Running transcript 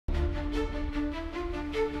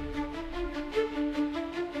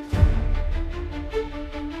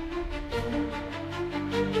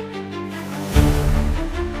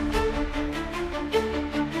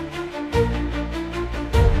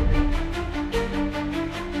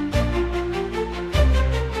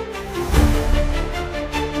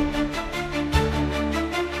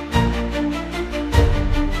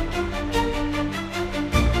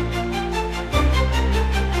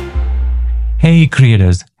Hey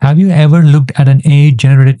creators, have you ever looked at an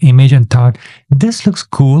AI-generated image and thought, this looks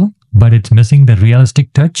cool, but it's missing the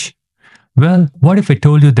realistic touch? Well, what if I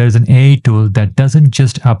told you there's an AI tool that doesn't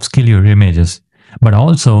just upscale your images, but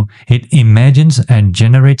also it imagines and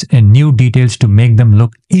generates new details to make them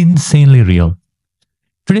look insanely real?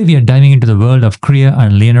 Today we are diving into the world of KREA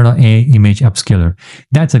and LEONARDO AI Image Upscaler.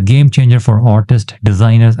 That's a game changer for artists,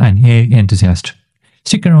 designers, and AI enthusiasts.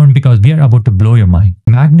 Stick around because we are about to blow your mind.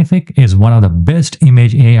 MAGNIFIC is one of the best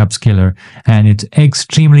image AI upscaler and it's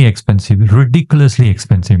extremely expensive, ridiculously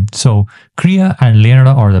expensive. So KREA and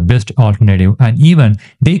Leonardo are the best alternative and even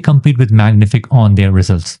they compete with MAGNIFIC on their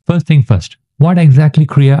results. First thing first, what exactly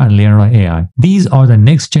KREA and Leonardo AI? These are the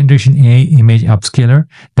next generation AI image upscaler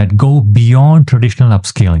that go beyond traditional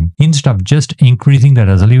upscaling. Instead of just increasing the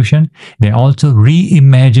resolution, they also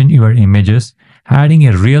reimagine your images, adding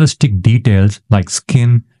a realistic details like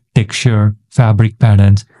skin, texture, fabric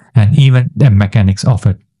patterns, and even the mechanics of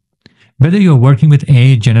it. Whether you're working with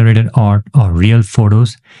AI-generated art or real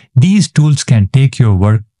photos, these tools can take your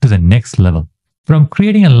work to the next level. From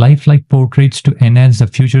creating a lifelike portraits to enhance the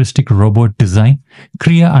futuristic robot design,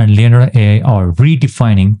 KREA and Leonardo AI are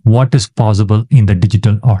redefining what is possible in the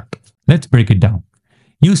digital art. Let's break it down.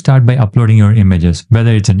 You start by uploading your images,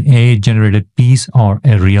 whether it's an AI-generated piece or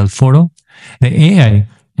a real photo. The AI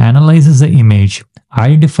analyzes the image,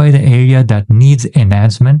 identifies the area that needs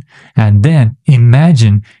enhancement, and then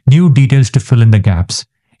imagine new details to fill in the gaps.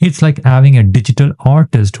 It's like having a digital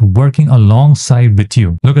artist working alongside with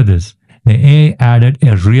you. Look at this. The AI added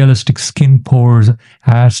a realistic skin pores,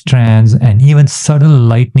 hair strands, and even subtle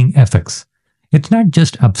lightning effects. It's not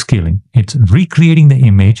just upscaling, it's recreating the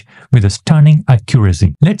image with a stunning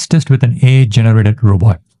accuracy. Let's test with an AI-generated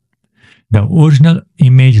robot. The original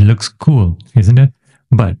image looks cool, isn't it?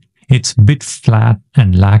 But it's a bit flat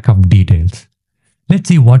and lack of details. Let's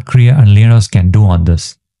see what KREA and Leonardo can do on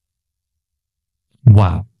this.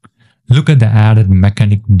 Wow, look at the added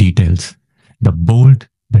mechanic details. The bolt,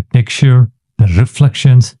 the texture, the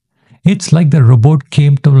reflections. It's like the robot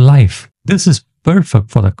came to life. This is perfect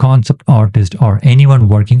for the concept artist or anyone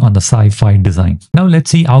working on the sci-fi design. Now let's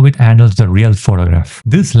see how it handles the real photograph.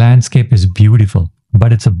 This landscape is beautiful,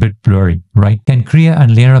 but it's a bit blurry, right? Can KREA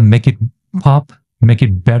and Leonardo make it pop, make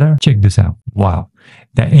it better? Check this out. Wow.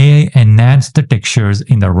 The AI enhanced the textures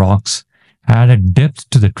in the rocks, added depth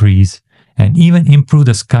to the trees, and even improved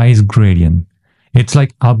the sky's gradient. It's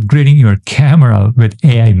like upgrading your camera with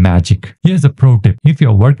AI magic. Here's a pro tip. If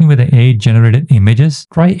you're working with AI-generated images,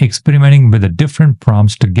 try experimenting with the different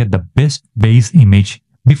prompts to get the best base image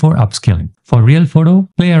before upscaling. For real photo,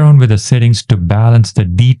 play around with the settings to balance the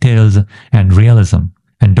details and realism.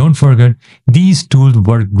 And don't forget, these tools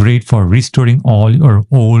work great for restoring all your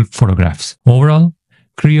old photographs. Overall,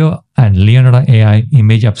 KREA and Leonardo AI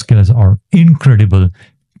image upscalers are incredible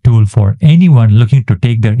tool for anyone looking to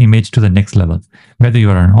take their image to the next level. Whether you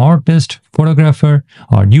are an artist, photographer,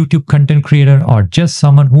 or YouTube content creator, or just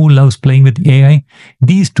someone who loves playing with AI,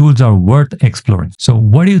 these tools are worth exploring. So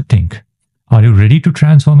what do you think? Are you ready to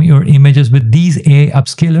transform your images with these AI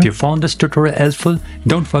upscalers? If you found this tutorial helpful,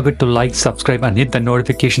 don't forget to like, subscribe, and hit the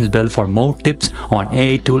notifications bell for more tips on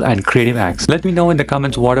AI tool and creative hacks. Let me know in the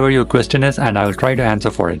comments whatever your question is and I will try to answer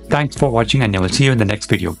for it. Thanks for watching and I will see you in the next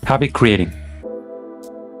video. Happy creating!